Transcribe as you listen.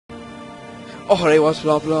Alright, what's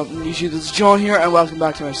up, YouTube? This is John here, and welcome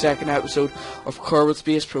back to my second episode of Kerbal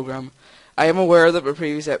Space Program. I am aware that my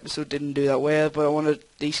previous episode didn't do that well, but I want to at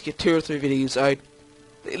least get 2 or 3 videos out.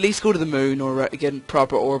 At least go to the moon, or get in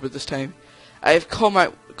proper orbit this time. I have come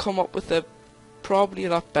up with a probably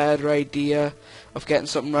a lot better idea of getting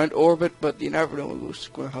something around orbit, but you never know, we're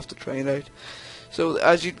just going to have to try it out. So,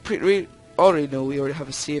 as you already know, we already have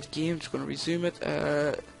a saved game. Just going to resume it.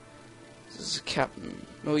 This is a captain.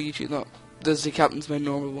 No, YouTube, no. This is the captain's my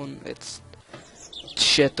normal one. It's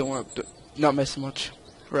shit, don't worry, not missing much.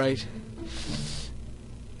 Right.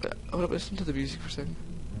 Hold up, listen to the music for a second.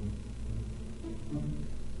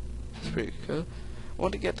 It's pretty cool. I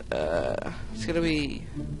want to get, it's gonna be...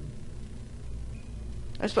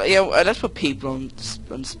 let's put people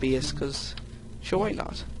on space, cause, sure, why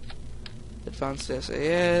not? Advanced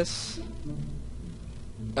SAS.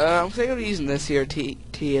 I'm thinking of using this here,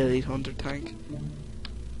 TL800 tank.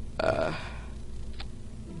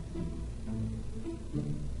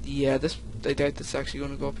 Yeah, I doubt this is actually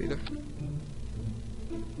going to go up either.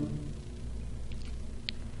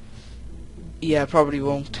 Yeah, probably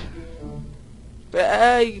won't.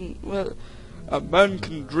 But well, a man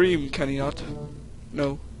can dream, can he not?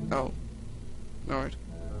 No. Alright.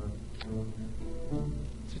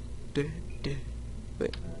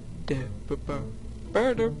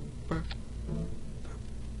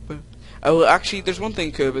 Oh, actually, there's one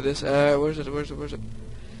thing cool about this. Where's it?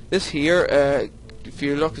 This here, if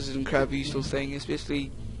you look, is an incredibly useful thing. It's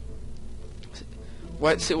basically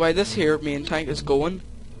why this here main tank is going,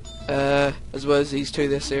 as well as these two.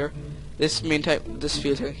 This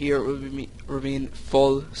fuel tank here will remain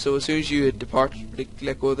full. So as soon as you depart,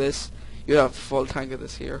 let go of this, you have a full tank of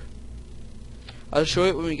this here. I'll show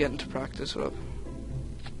it when we get into practice. Hold up.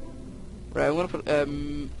 Right, I'm gonna put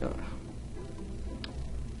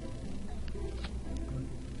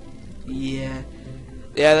yeah,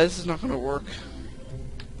 this is not gonna work.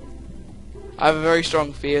 I have a very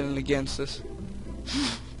strong feeling against this.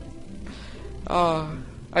 Oh,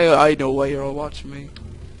 I know why you're all watching me.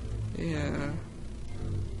 Yeah,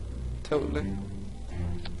 totally.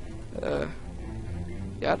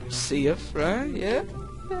 Yeah, safe, right? Yeah.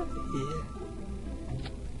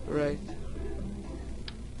 Right.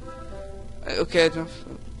 Okay, enough.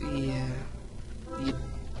 Yeah.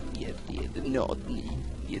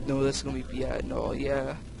 No, that's gonna be, no,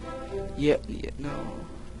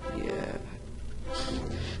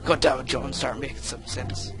 God damn it, John, start making some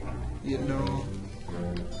sense. You know,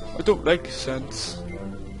 I don't like sense.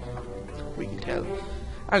 We can tell.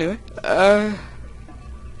 Anyway, I'm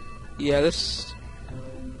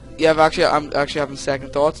actually having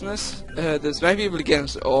second thoughts on this. This might be able to get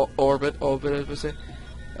into orbit, I would say.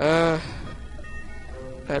 Let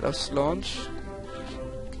us launch.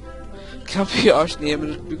 Can't be harsh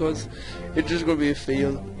naming it because it's just gonna be a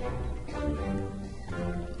fail.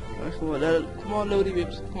 Right, come on, loady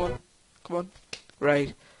babes, come on.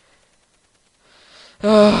 Right.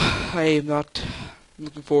 I am not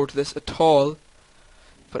looking forward to this at all.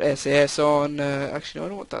 Put SAS on. Actually, no, I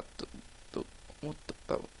don't want that.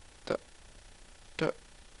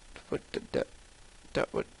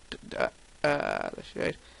 That's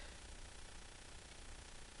right.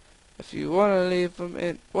 If you wanna leave them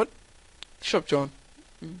in, what? Shut up, John.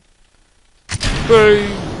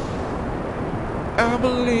 Babe, I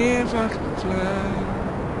believe I can fly.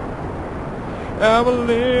 I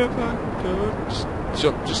believe I can go.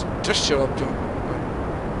 Just shut up, John.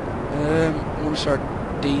 I'm gonna start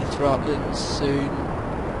de-throttling soon.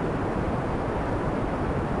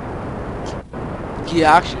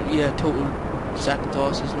 Yeah, actually, yeah, total second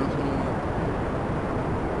thoughts is not gonna work.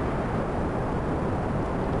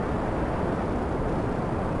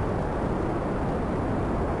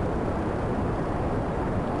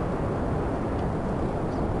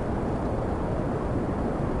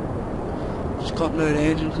 Just cutting out the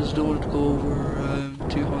engine because I don't want it to go over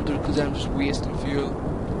 200 because I'm just wasting fuel.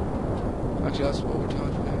 Actually, that's what we're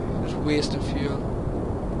talking about. Just wasting fuel.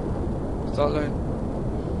 Is that line?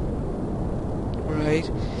 Right.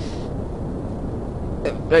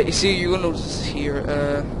 Right, you see, you're gonna notice this here.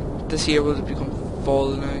 This here will become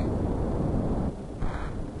full now.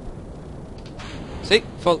 See?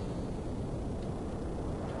 Full.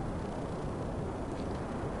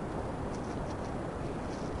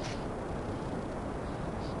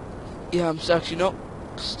 Yeah, I'm actually not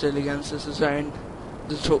still against this design.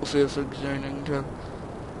 The total fail for design, I can tell.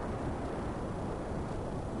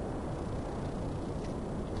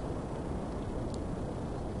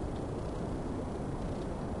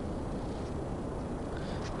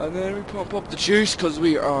 And then we pump up the juice because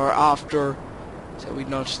we are after, so we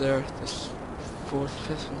notch there, this 4th,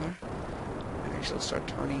 5th one there. I shall start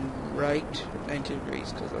turning right 90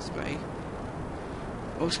 degrees because that's my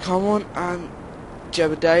most common one. And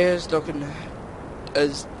Jebediah is looking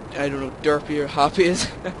as, I don't know, derpy or happy as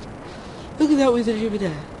look at that with the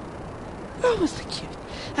Jebediah. Oh, was the cute.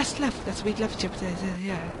 That's lovely. That's a wee lovely Jebediah.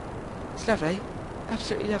 Yeah. It's lovely.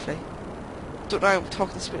 Absolutely lovely. Don't know how I'm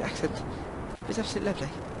talking this with accent. It's absolutely lovely.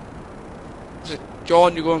 Just,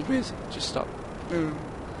 John, you're going crazy. Just stop.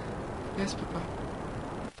 Yes, Papa.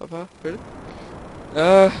 Papa, really?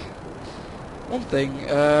 One thing,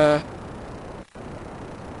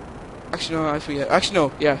 actually no, I forget. Actually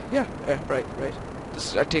no, yeah, right.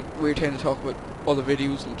 I take weird time to talk about other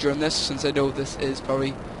videos during this, since I know this is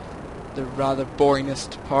probably the rather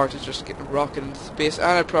boringest part, is just getting a rocket into space, and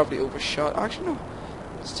I probably overshot. Actually no,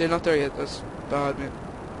 still not there yet. That's bad, man.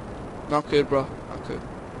 Not good, bro. Not good.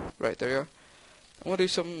 Right, there you are. I'm gonna do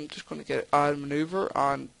something. Just gonna get add maneuver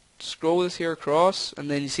and scroll this here across, and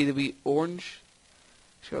then you see the wee orange.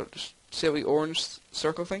 So just see the wee orange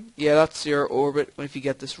circle thing. Yeah, that's your orbit. If you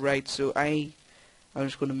get this right, so I'm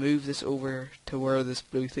just gonna move this over to where this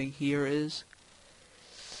blue thing here is.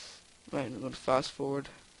 Right, I'm gonna fast forward.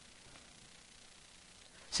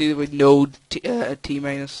 See the wee node T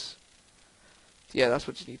minus. Yeah, that's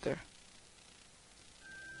what you need there.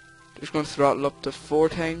 Just gonna throttle up to 4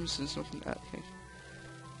 times and something. Okay.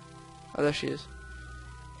 Oh, there she is.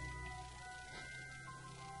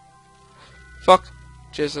 Fuck.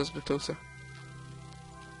 Jeez, that's a bit closer.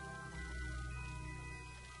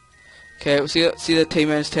 Okay, we'll see that T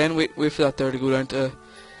minus 10. Wait for that there to go down to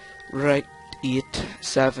right 8,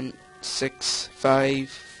 7, 6, 5,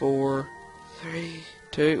 4, 3,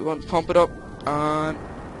 2, 1. Pump it up and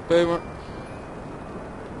boomer.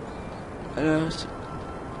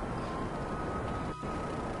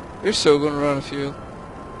 You're so gonna run out of fuel.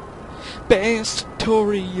 Best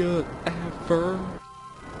tutorial ever.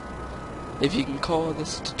 If you can call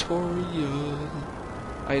this tutorial.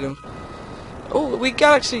 I don't. Oh, we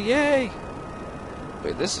galaxy, yay!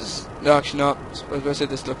 Wait, this is... No, actually not. I was going to say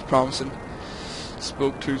this looked promising.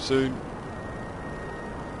 Spoke too soon.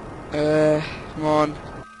 Come on.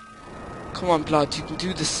 Come on, Blood, you can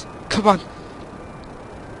do this. Come on.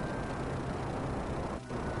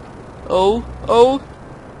 Oh.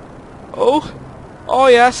 Oh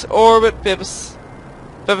yes, orbit, Bibus.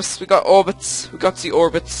 Bibus, we got orbits. We got the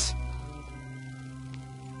orbits.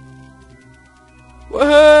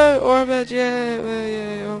 Woohoo! Orbit, yeah,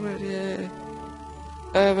 orbit, yeah.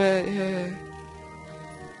 Orbit, yeah.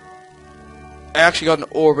 I actually got an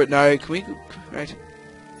orbit now. Can we go? Right.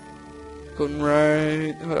 Going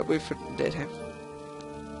right. Hold up, wait for daytime.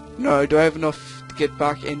 No, do I have enough to get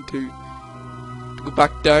back into... to go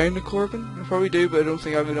back down to Corbin? I probably do, but I don't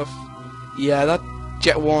think I have enough. Yeah, that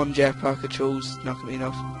Jet 1 jetpack I chose not gonna be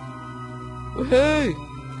enough. Woohoo!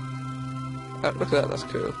 Look at that, that's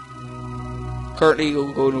cool. Currently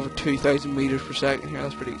we're going over 2,000 meters per second here,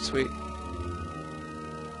 that's pretty sweet.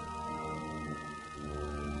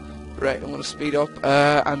 Right, I'm going to speed up,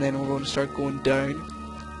 and then we're going to start going down.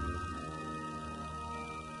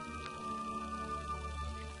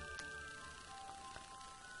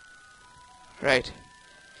 Right.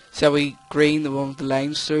 So we green, the one with the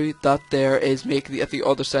lines through, that there is making the, at the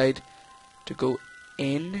other side to go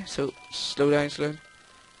in. So slow down.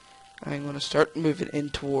 I'm going to start moving in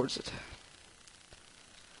towards it.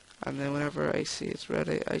 And then whenever I see it's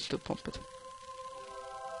ready, I shall pump it.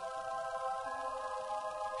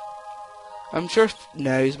 I'm sure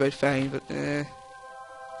now is about fine, but let's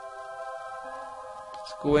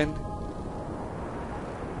go in.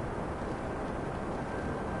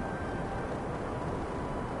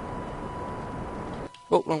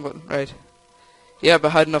 Oh, wrong button, right. Yeah, but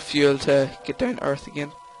I had enough fuel to get down to Earth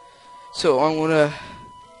again. So I'm gonna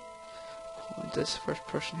want this first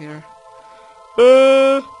person here.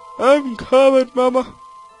 I'm coming, mama.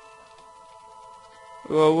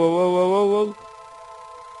 Whoa.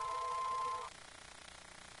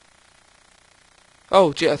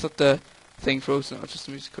 Oh, gee, I thought the thing froze. No, just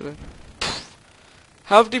the music cut out.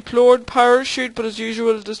 Have deployed parachute, but as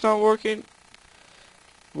usual, it is not working.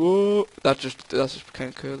 Whoa, that's just kind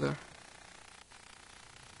of cool there.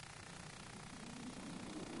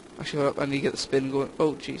 Actually, hold up, I need to get the spin going.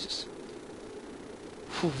 Oh, Jesus.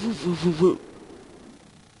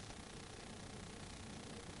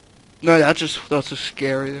 No, that's just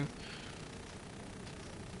scary there.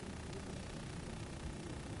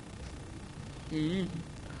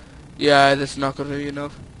 Yeah, that's not gonna be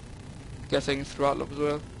enough. Guess I can throttle up as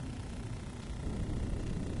well.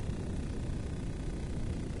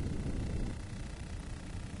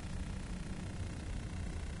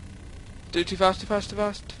 Do too fast.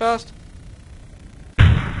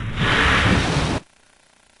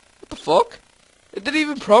 fuck? It didn't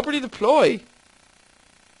even properly deploy.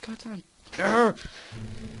 God damn.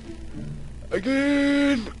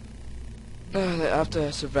 Again! I have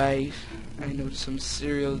to survive. I noticed some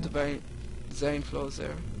serial design flaws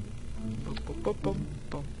there. Bum, bum, bum, bum,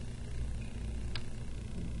 bum.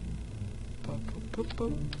 Bum, bum, bum,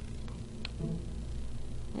 bum.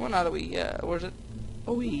 One out of where's it?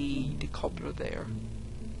 Oh, wee, the cobbler there.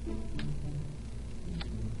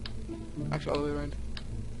 Actually, all the way around.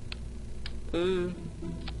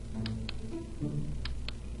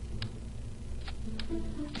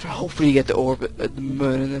 Hopefully get the orbit at the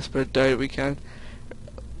moon in this, but I doubt we can.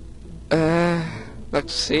 Like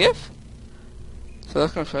safe? So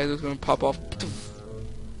that's gonna try, that's gonna pop off.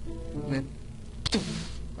 And then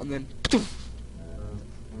and then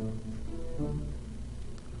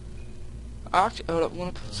actually, I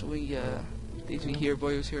wanna put some these wee here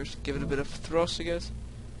boys here, just give it a bit of thrust, I guess.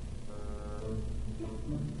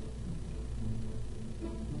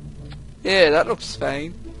 Yeah, that looks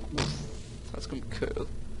fine. That's gonna be cool.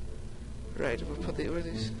 Right, we'll put where are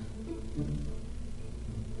these?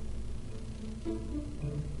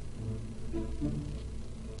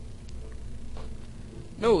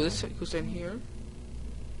 No, this goes down here.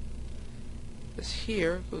 This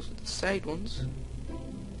here goes with the side ones.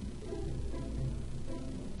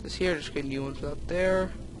 This here, just get new ones out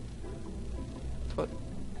there. Put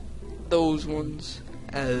those ones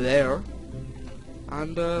there.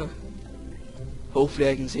 And hopefully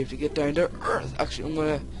I can safely get down to Earth. Actually, I'm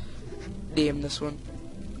gonna name this one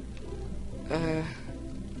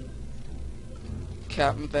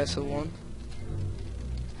Captain Vessel 1.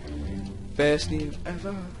 Best name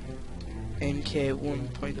ever. MK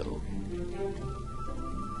 1.0.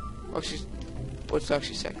 Actually, what's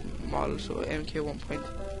actually second model? So MK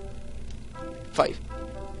 1.5.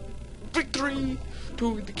 Victory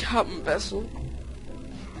to the Captain Vessel.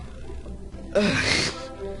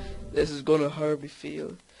 This is gonna hurt me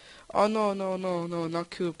feel. Oh no, not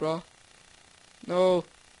cool, bro. No.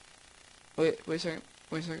 Wait a second.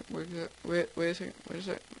 Wait a second. Wait a second.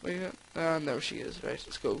 And there she is. Right,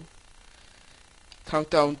 let's go.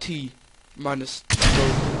 Countdown T minus go.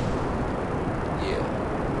 Yeah.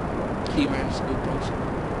 T minus go, bros.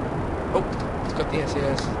 Oh, it's got the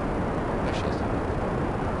SAS. There she is. Come on.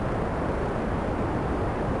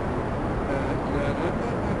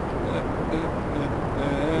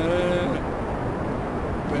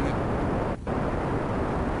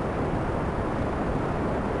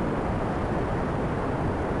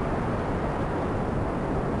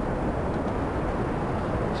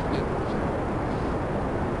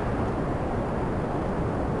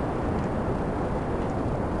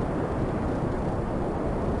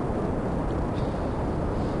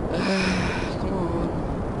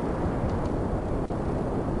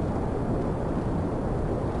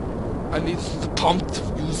 I need the pump to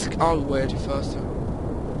use way too faster.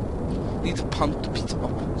 Need to pump the pizza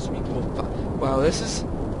up so we can go fast. Wow, this is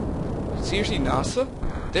seriously NASA?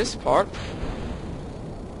 This part?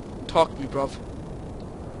 Talk to me, bruv.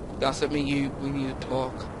 That's what we need to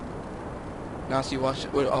talk. NASA, you watch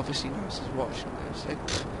it. Well, obviously NASA's watching this. Like,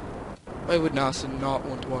 why would NASA not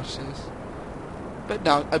want to watch this? But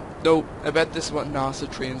now, no, I bet this is what NASA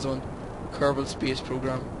trains on. Kerbal space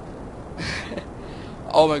program.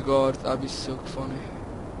 Oh my god, that'd be so funny.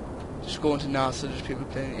 Just going to NASA, there's people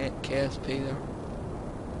playing KSP there.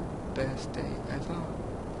 Best day ever.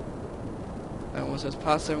 And once it's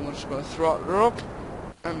past there, we're just going to throttle her up.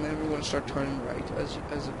 And then we're going to start turning right, as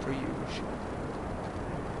per usual.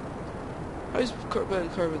 How's Kerbal?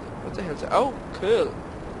 What the hell is that? Oh, cool.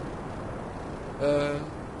 Oh,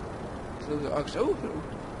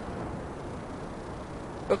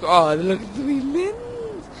 look, oh, look at the wee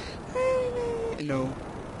lens. No.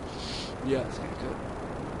 Yeah, it's kind of good.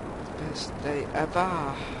 Best day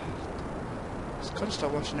ever. Just gotta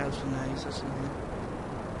stop watching Elf and Nice, that's annoying.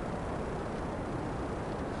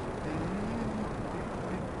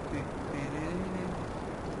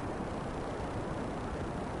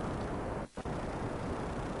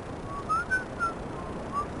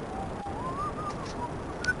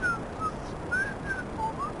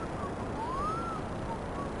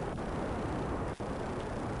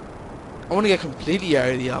 I want to get completely out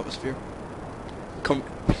of the atmosphere.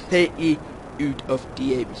 Completely out of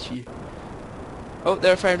the atmosphere. Oh,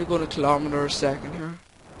 they're finally going a kilometer a second here.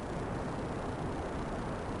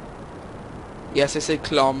 Yes, I said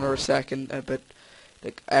kilometer a second, but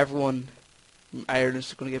like everyone from Ireland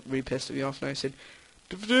is going to get really pissed at me off now. I said,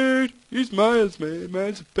 dude, use miles, man.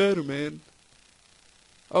 Miles are better, man.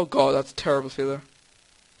 Oh god, that's a terrible feeler.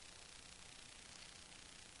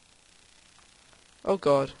 Oh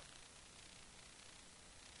god.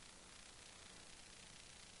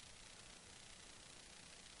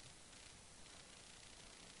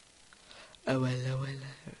 Oh well, oh well.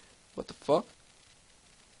 What the fuck?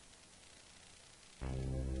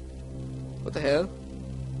 What the hell?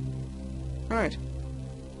 Right.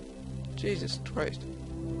 Jesus Christ.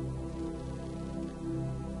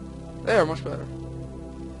 There, much better.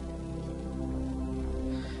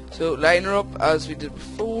 So, line her up as we did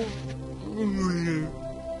before.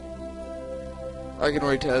 I can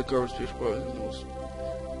already tell Kerbal's speech more than those.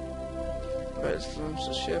 Right, let's launch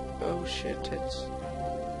the ship. Oh shit, tits.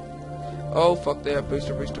 Oh fuck, they have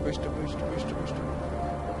booster.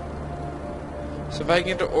 So if I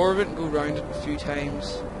get into orbit and go round it a few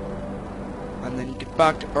times, and then get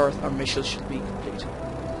back to Earth, our mission should be complete.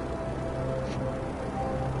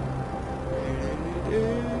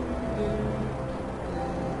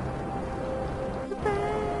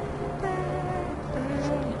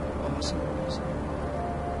 Awesome.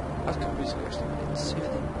 That could be seriously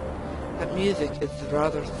soothing. That music is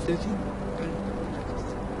rather soothing.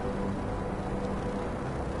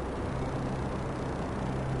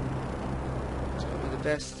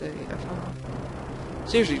 Best day ever.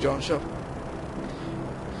 Seriously, John, shut up.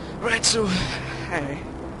 Right, so anyway,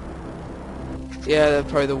 yeah, that's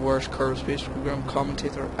probably the worst Kerbal Space Program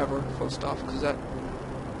commentator ever. Full stop. Because that.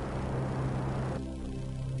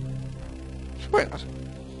 Why not?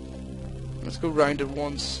 Let's go round it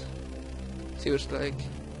once. See what it's like.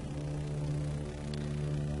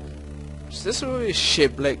 So this would be a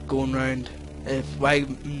ship like going round. If why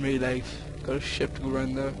in real life got a ship to go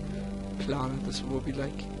around the planet, this would be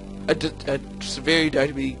like. I severely doubt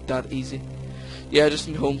it'd be that easy. Yeah, just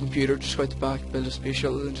in home computer, just go out the back, build a space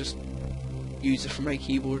shuttle, and just use it for my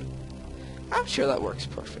keyboard. I'm sure that works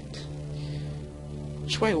perfect.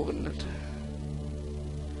 Just why wouldn't it?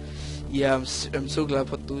 Yeah, I'm so glad I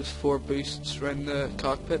put those 4 boosts around the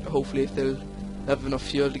cockpit. Hopefully, if they'll have enough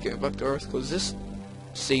fuel to get back to Earth, because this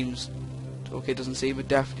seems okay. It doesn't seem, it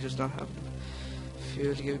definitely does not have enough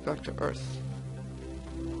fuel to get back to Earth.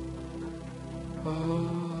 Oh.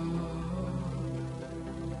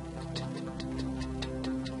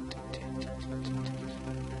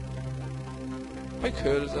 How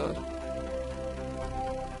cool is that?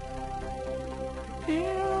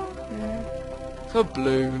 Yeah. It's all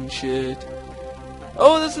blue and shit.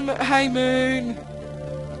 Oh, there's a hey moon.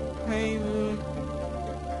 Hey moon.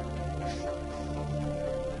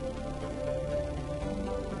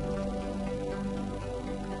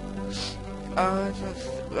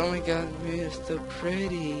 Oh my god, the moon is so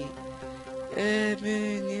pretty. Yeah,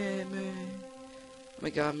 moon, yeah, moon. Oh my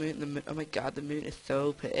god, moon, oh my god, the moon is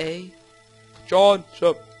so pretty. John,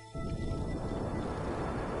 shut up.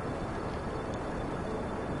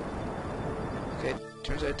 Okay,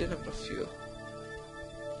 turns out I didn't have enough fuel.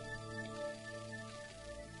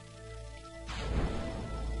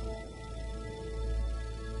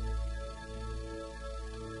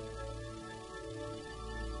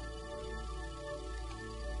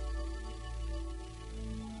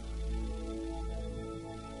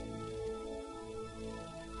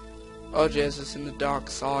 Oh Jesus, in the dark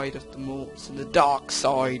side of the moon. It's in the dark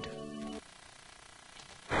side.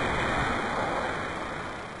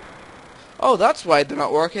 Oh, that's why they're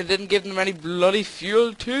not working. It didn't give them any bloody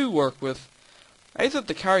fuel to work with. I thought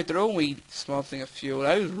they carried their own wee small thing of fuel.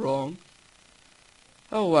 I was wrong.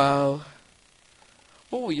 Oh wow.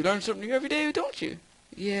 Oh, you learn something new every day, don't you?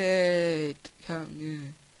 Yay. Yeah.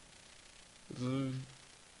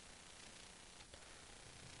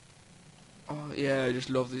 Oh yeah, I just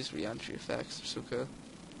love these re-entry effects, they're so cool.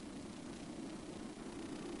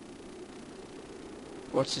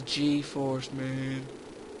 What's a G-force, man?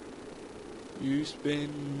 You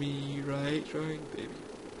spin me right, baby.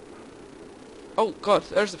 Oh god,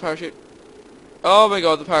 there's the parachute. Oh my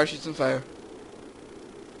god, the parachute's on fire.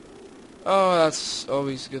 Oh, that's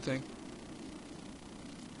always a good thing.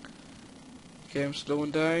 Okay, I'm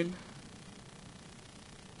slowing down.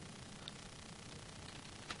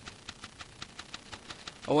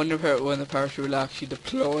 I wonder when the parachute will actually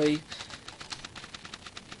deploy.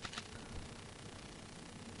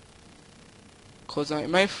 Cause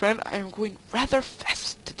my friend, I am going rather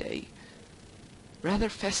fast today. Rather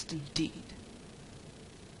fast indeed.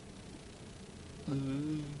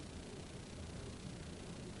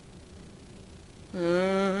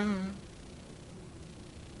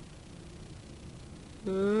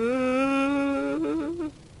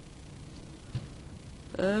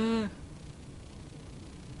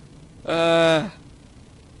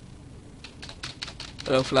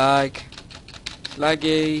 Hello, flag.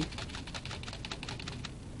 Flaggy.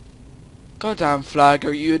 Goddamn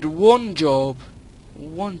flagger, you had one job.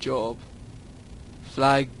 One job.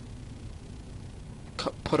 Flag.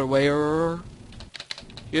 Put away. You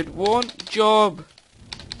had one job.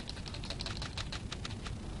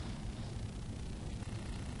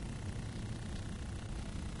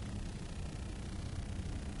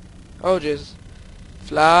 Oh Jesus.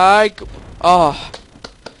 Flag. Oh.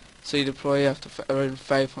 So you deploy after around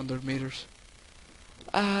 500 meters.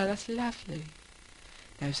 Ah, that's lovely.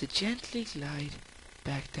 Now so gently glide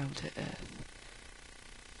back down to earth.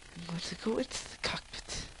 I'm going to go into the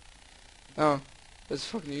cockpit. Oh, there's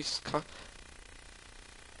fucking useless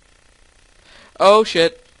Oh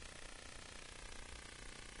shit.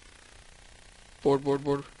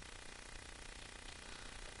 Board.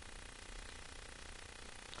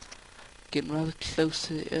 Getting rather close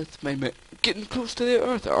to the earth, my man. Getting close to the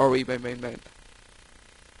earth, are we, my main man?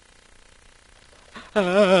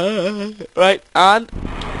 Right, and...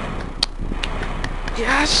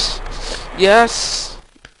 Yes! Yes!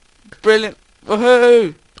 Brilliant!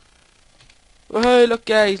 Woohoo! Woohoo, look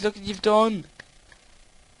guys, look what you've done!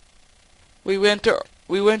 We went to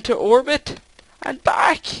orbit and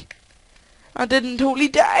back! And didn't totally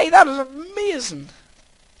die! That is amazing!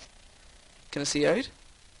 Can I see out?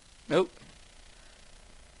 Nope.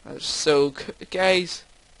 That's so guys.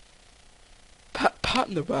 Pat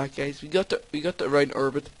in the back, guys. We got the around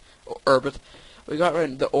orbit. We got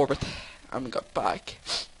around the orbit and we got back.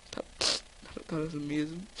 That is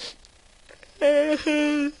amazing.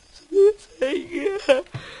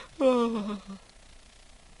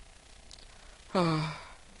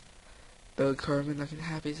 Bill Kerman looking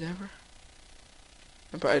happy as ever.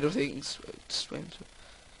 But I don't think it's swim.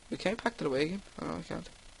 We can't pack it away again. Oh no, I can't.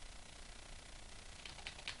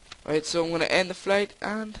 Right, so I'm gonna end the flight,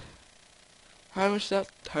 and how much that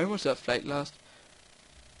flight last?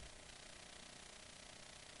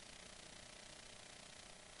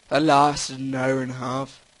 That lasted an hour and a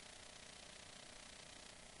half.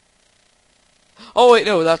 Oh wait,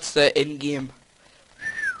 no, that's the in-game.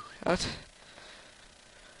 That.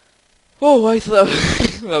 Oh, I thought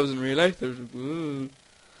that was in real life. There was a,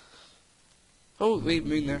 oh wait,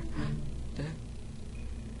 moon there.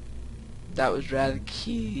 That was rather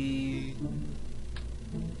cute.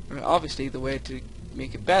 And obviously, the way to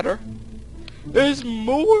make it better is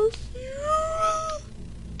more fuel.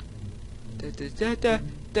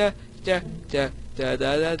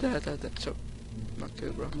 So, not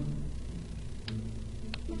good, bro.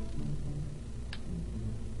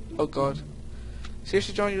 Oh God.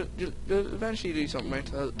 Seriously, John, you'll eventually do something,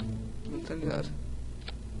 right? I'll tell you that.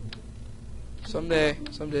 Someday,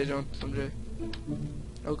 John, someday.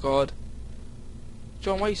 Oh God.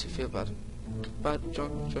 John, why you feel bad?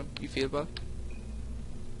 John, you feel bad?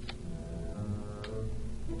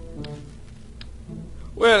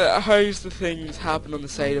 Well, how's the things happen on the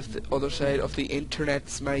side of the other side of the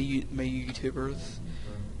internet's my YouTubers?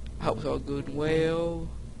 That was all good and well.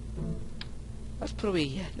 Let's put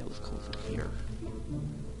away nose cover here.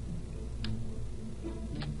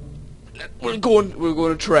 We're going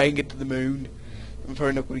to try and get to the moon. I'm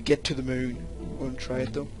probably not going to get to the moon. We're going to try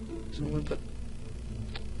it though. So I'm going to put.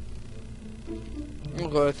 Oh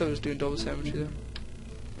God, I thought I was doing double symmetry there.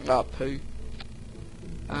 Ah, poo.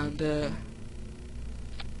 And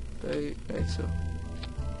right, so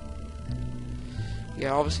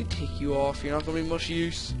yeah, obviously take you off. You're not going to be much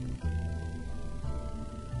use.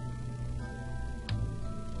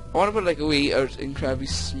 I want to put like a wee incredibly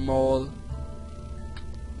small.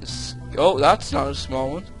 Oh, that's not a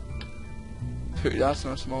small one. That's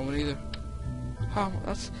not a small one either. Oh,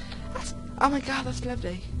 that's oh my God, that's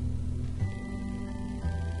lovely.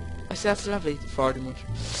 I said that's lovely. Far too much.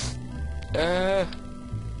 That's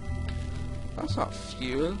not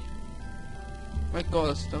fuel. My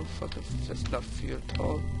God, that's not fuel at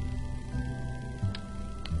all.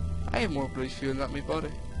 I have more bloody fuel than that in my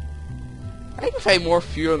body. I think if I had more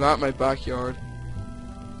fuel than that in my backyard.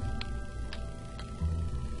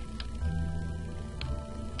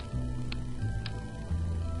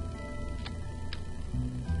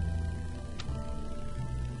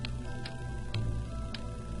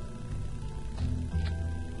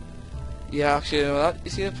 Yeah, actually, you know that. You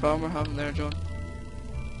see the problem we're having there, John?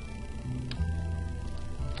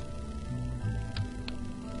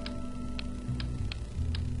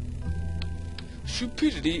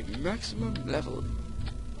 Stupidity maximum level.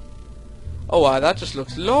 Oh wow, that just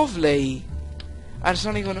looks lovely. And it's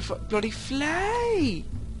not even gonna bloody fly.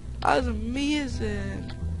 That's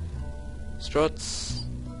amazing. Struts.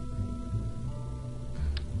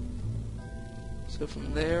 So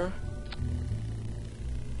from there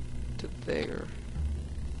to there.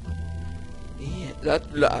 Yeah, that's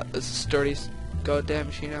the sturdiest goddamn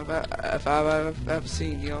machine I've ever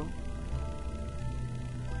seen, yo.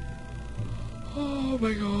 Oh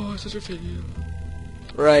my God, such a fail.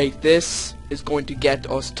 Right, this is going to get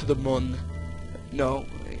us to the moon. No,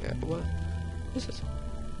 what is it?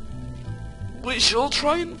 We shall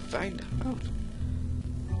try and find out.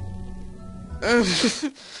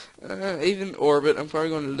 Even orbit, I'm probably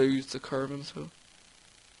going to lose the Kerbal, so.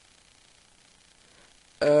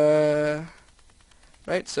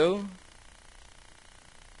 Right, so.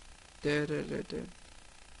 To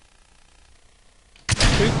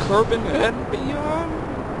Kerbal and beyond.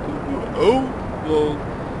 Oh, whoa.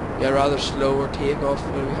 Yeah, rather slower takeoff,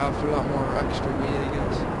 but we have a lot more extra weight, I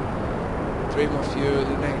guess. 3 more fuel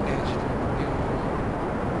than 9 extra.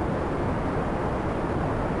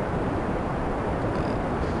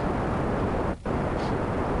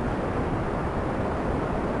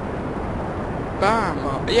 Bam!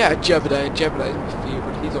 Yeah, Jebediah. Jebediah is my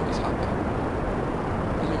favourite. He's always happy.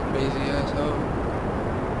 He's not crazy asshole.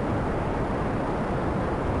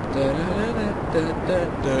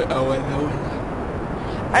 Oh, I know.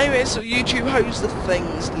 Anyway, so YouTube, how's the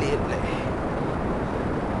things lately?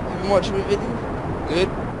 Have you been watching my video? Good.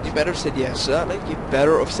 You better have said yes to that. Like, you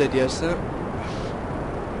better have said yes to it.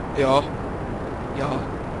 Yeah.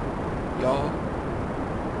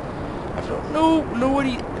 I don't know.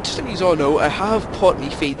 Nobody. Just so you all know, I have put me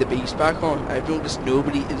Feed the Beast back on. I've noticed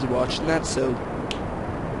nobody is watching that, so.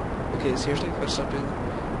 Okay, seriously, I'll stop doing that.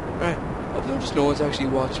 Right. I've noticed no one's actually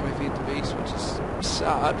watching my Feed the Beast, which is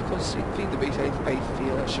sad because Feed the Beast, I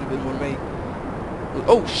feel that should have been one of my.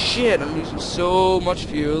 Oh shit! I'm losing so much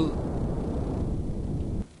fuel.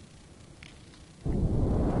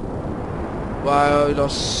 Wow, I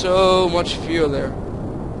lost so much fuel there.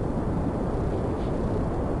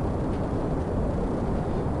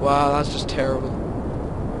 Wow, that's just terrible.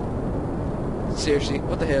 Seriously,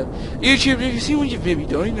 what the hell? YouTube, have you seen what you've maybe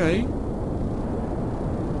done now?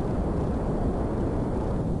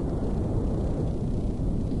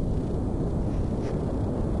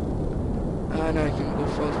 And I can go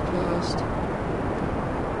full blast.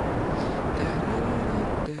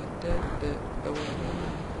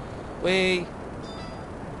 Way.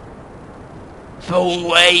 Phone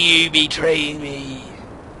way, you betraying me.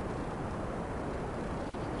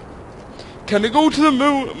 Can I go to the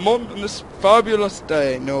moon on this fabulous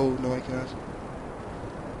day? No, I cannot.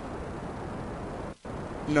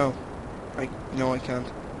 No, I can't.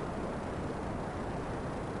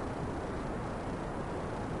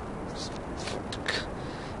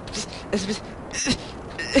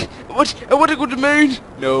 What? I want to go to the moon.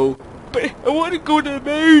 No, but I want to go to the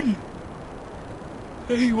moon.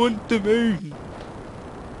 I want the moon.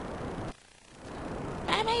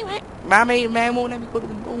 Mommy, won't let me go to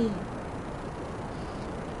the moon.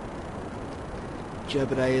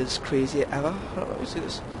 Jebediah is crazy ever. How do I see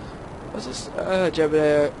this? What's this?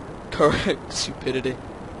 Jebediah correct stupidity.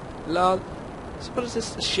 Lol. So what is this?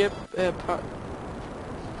 The ship part?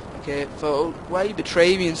 Okay, so why you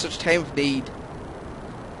betray me in such time of need?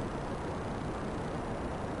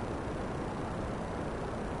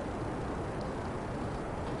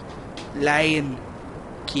 Lying.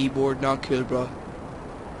 Keyboard, not cool, bro.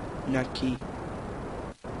 Not key.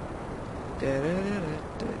 I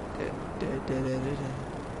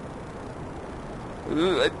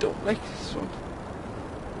don't like this one.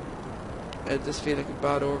 It just feels like a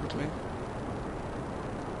bad orbit to me.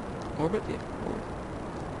 Orbit? Yeah, orbit.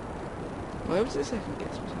 Why was this I can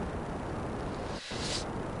guess myself?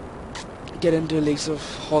 Get into a lease of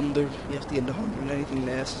 100. You have to get into 100. Anything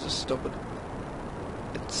less is just stupid.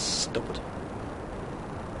 It's stupid.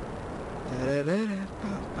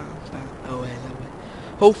 Oh,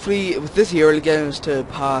 hopefully, with this here, it'll get us to a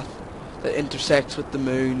path that intersects with the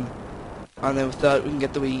moon. And then with that, we can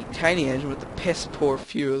get the wee tiny engine with the piss poor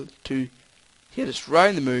fuel to hit us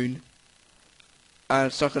round the moon. And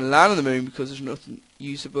it's not going to land on the moon because there's nothing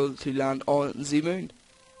usable to land on the moon.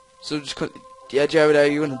 So just yeah, Jebediah,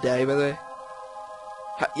 you're going to die, by the way.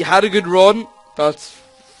 You had a good run. That's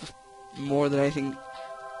more than anything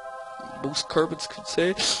most Kerbals could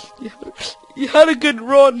say. You had a good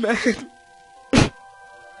run, man.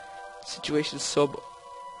 Situation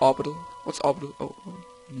sub-orbital. What's orbital? Oh,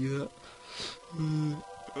 yeah.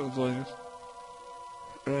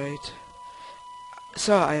 Right.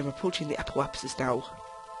 So I am approaching the apoapsis now.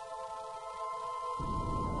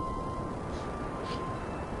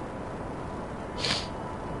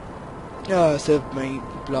 Ah, so my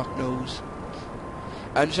block nose.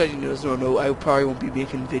 I'm just letting you guys know, I probably won't be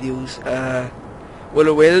making videos. Well,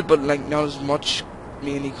 I will, but like not as much,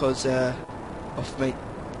 mainly because of my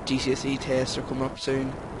GCSE tests are coming up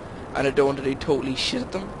soon, and I don't want to do totally shit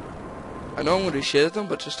at them. I know I'm going to do shit at them,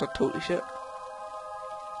 but just not totally shit.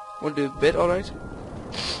 I want to do a bit, alright?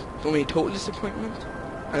 Don't mean total disappointment.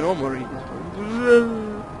 I know I'm already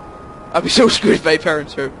disappointed. I'd be so screwed if my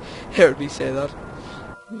parents heard me say that.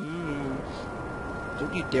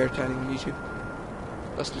 Don't you dare tell anyone on YouTube.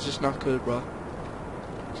 That's just not good, bro.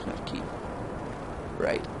 It's not key.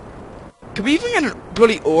 Right. Can we even get a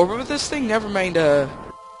bloody orbit with this thing? Never mind a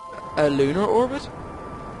lunar orbit.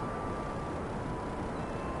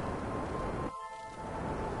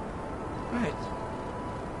 Right.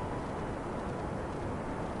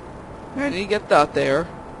 I need to get that there.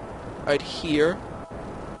 Right here.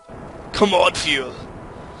 Come on, fuel.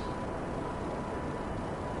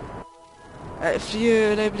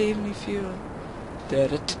 Fuel, I believe in you, fuel. Da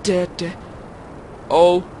da da da da.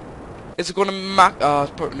 Oh, is it gonna oh,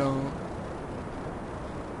 it's no.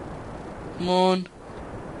 Come on.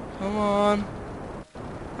 Come on.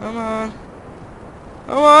 Come on.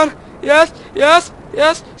 Come on. Yes, yes,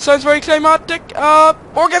 yes. Sounds very climatic.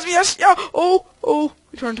 Orgasm, yes, yeah. Oh,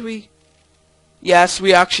 we turn to E. Yes,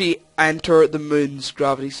 we actually enter the moon's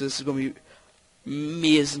gravity, so this is gonna be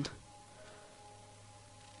amazing.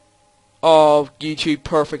 Oh, YouTube,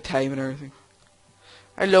 perfect time and everything.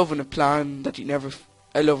 I love when a plan that you never...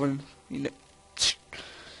 I love when you...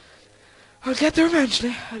 I'll get there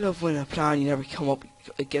eventually. I love when a plan you never come up...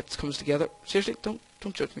 It comes together. Seriously, don't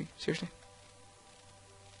judge me. Seriously.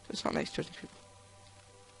 It's not nice judging people.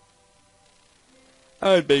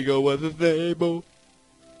 I'd be go with the table.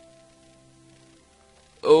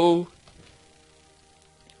 Oh.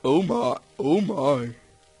 Oh my. Oh my.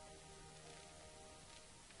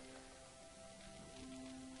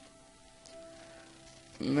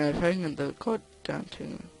 Man, the goddamn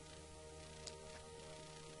thing.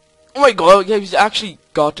 Oh my god, yeah, we've actually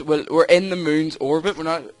got, well, we're in the moon's orbit. We're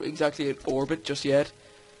not exactly in orbit just yet.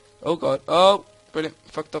 Oh god. Oh, brilliant.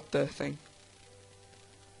 Fucked up the thing.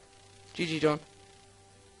 GG, John.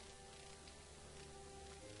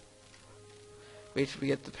 Wait till we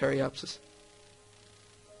get the periapsis.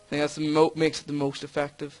 I think that's the makes it the most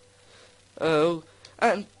effective. Oh,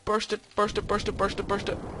 and burst it, burst it, burst it, burst it, burst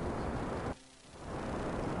it.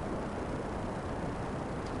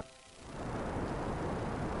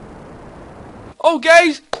 Oh,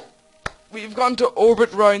 guys! We've gone to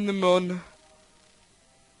orbit round the moon.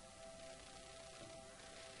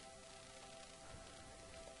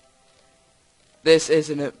 This is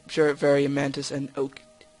a very momentous and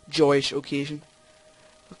joyous occasion.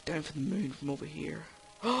 Look down for the moon from over here.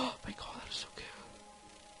 Oh my god, that is so cool.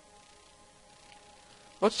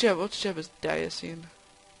 What's Jebediah saying?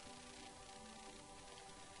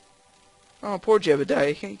 Oh, poor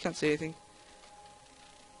Jebediah, he can't say anything.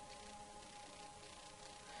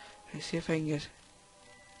 Let's see if I can get...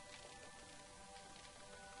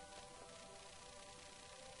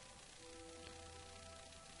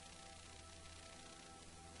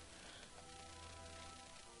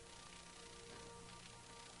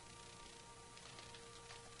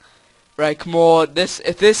 Right, come on. I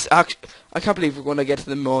can't believe we're going to get to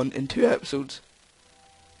the moon in 2 episodes.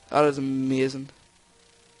 That is amazing.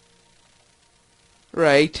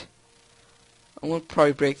 Right. I'm going to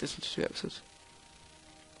probably break this into 2 episodes.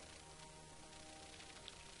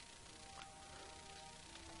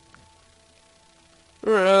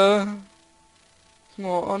 Come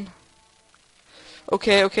on.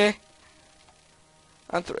 Okay.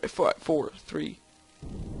 And 4, 3.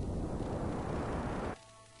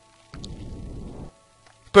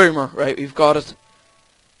 Boomer, right, we've got it.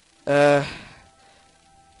 Okay,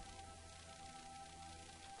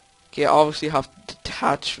 obviously have to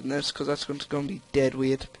detach from this because that's going to be dead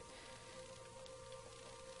weight.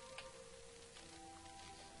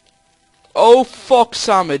 Oh fuck,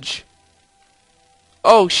 sandwich.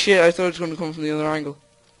 Oh shit, I thought it was going to come from the other angle.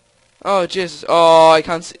 Oh Jesus, oh I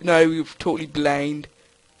can't see, no, we're totally blind.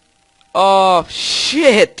 Oh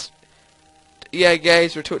shit. Yeah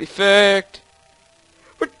guys, we're totally fucked.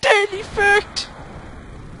 We're totally fucked.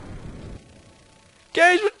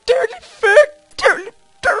 Guys, we're totally fucked. Totally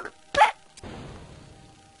fucked.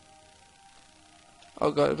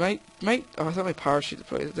 Oh god, mate. Oh, I thought my parachute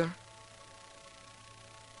deployed there.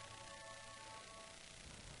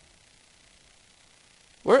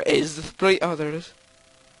 Where is the bright? Oh, there it is.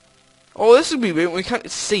 Oh, this would be weird. We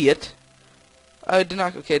can't see it. I didn't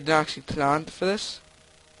actually plan for this.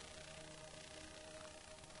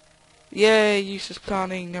 Yay, useless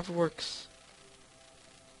planning never works.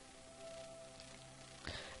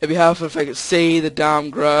 It'd be helpful if I could see the damn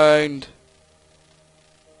ground.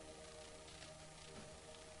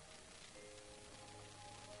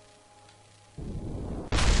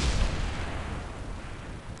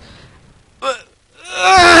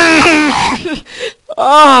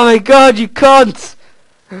 Oh my god, you cunts!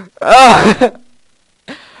 Oh,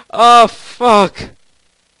 oh fuck!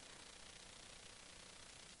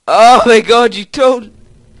 Oh my god, you don't!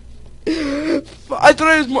 I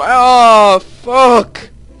thought it was more. Oh fuck!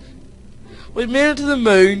 We made it to the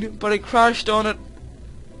moon, but I crashed on it.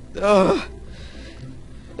 Ugh.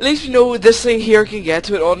 At least we know this thing here can get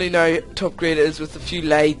to it. Only now to upgrade it is with a few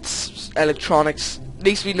lights, electronics. At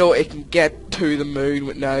least we know it can get to the moon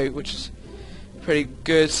with now, which is pretty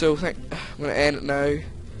good. So I'm gonna end it now.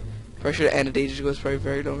 Probably should have ended ages ago. It's probably a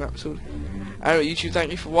very long episode. Anyway, YouTube, thank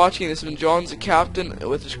you for watching. This has been John's the Captain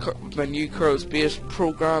with my new Kerbal Space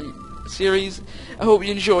program series. I hope you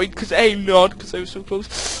enjoyed, because I'm not, because I was so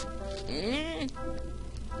close.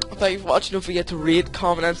 Thank you for watching. Don't forget to rate,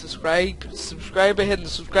 comment, and subscribe. Subscribe by hitting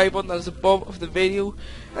the subscribe button that is above of the video.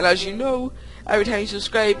 And as you know, every time you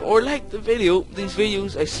subscribe or like the video, these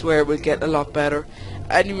videos, I swear, will get a lot better.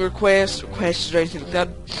 Any requests or questions or anything like that,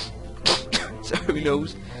 so who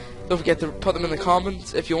knows. Don't forget to put them in the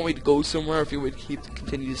comments if you want me to go somewhere, if you want me to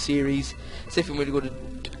continue the series. Say if you want me to go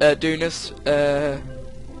to Dunas.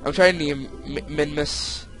 I'm trying to name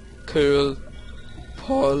Minmus, Cool,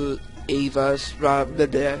 Paul, Eva's,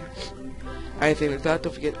 anything like that.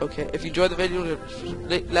 Don't forget. Okay, if you enjoyed the video, if you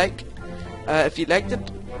liked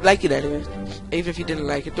it, like it anyway. Even if you didn't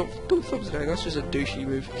like it, don't thumbs it down. That's just a douchey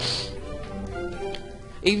move.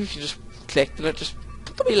 Even if you just clicked on it, just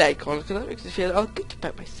put the wee like on it, because that makes me feel all good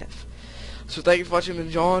about myself. So thank you for watching,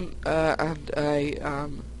 John, and I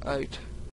am out.